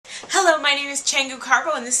my name is Changu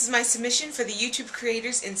Carbo, and this is my submission for the YouTube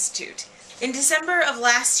Creators Institute. In December of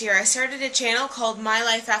last year, I started a channel called My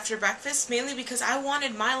Life After Breakfast, mainly because I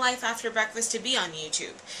wanted My Life After Breakfast to be on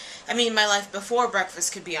YouTube. I mean, My Life Before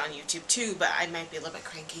Breakfast could be on YouTube too, but I might be a little bit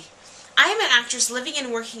cranky. I am an actress living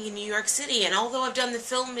and working in New York City, and although I've done the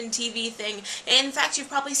film and TV thing, and in fact you've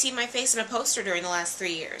probably seen my face in a poster during the last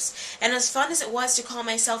 3 years, and as fun as it was to call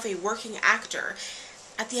myself a working actor,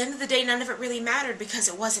 at the end of the day none of it really mattered because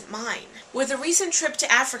it wasn't mine. With a recent trip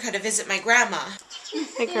to Africa to visit my grandma,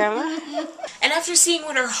 and after seeing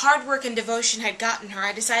what her hard work and devotion had gotten her,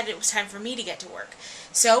 I decided it was time for me to get to work.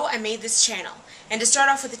 So I made this channel. And to start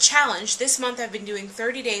off with a challenge, this month I've been doing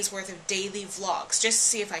 30 days worth of daily vlogs, just to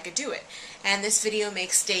see if I could do it. And this video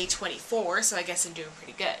makes day 24, so I guess I'm doing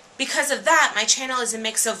pretty good. Because of that, my channel is a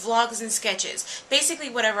mix of vlogs and sketches. Basically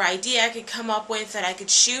whatever idea I could come up with that I could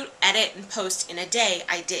shoot, edit, and post in a day,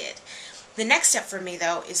 I did. The next step for me,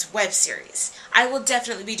 though, is web series. I will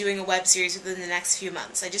definitely be doing a web series within the next few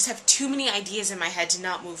months. I just have too many ideas in my head to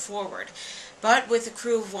not move forward. But with a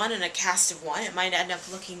crew of one and a cast of one, it might end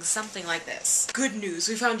up looking something like this. Good news,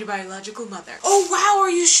 we found your biological mother. Oh wow,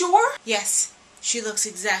 are you sure? Yes, she looks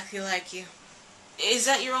exactly like you. Is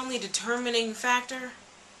that your only determining factor?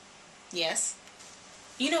 Yes.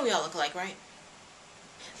 You know we all look alike, right?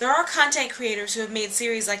 There are content creators who have made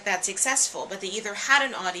series like that successful, but they either had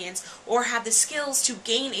an audience or had the skills to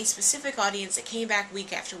gain a specific audience that came back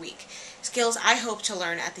week after week. Skills I hope to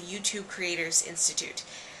learn at the YouTube Creators Institute.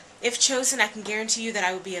 If chosen, I can guarantee you that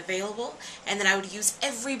I would be available and that I would use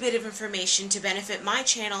every bit of information to benefit my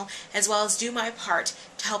channel as well as do my part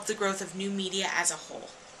to help the growth of new media as a whole.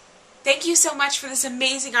 Thank you so much for this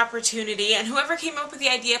amazing opportunity, and whoever came up with the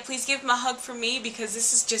idea, please give them a hug from me because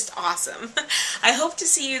this is just awesome. I hope to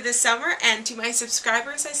see you this summer, and to my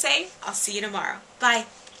subscribers I say, I'll see you tomorrow. Bye.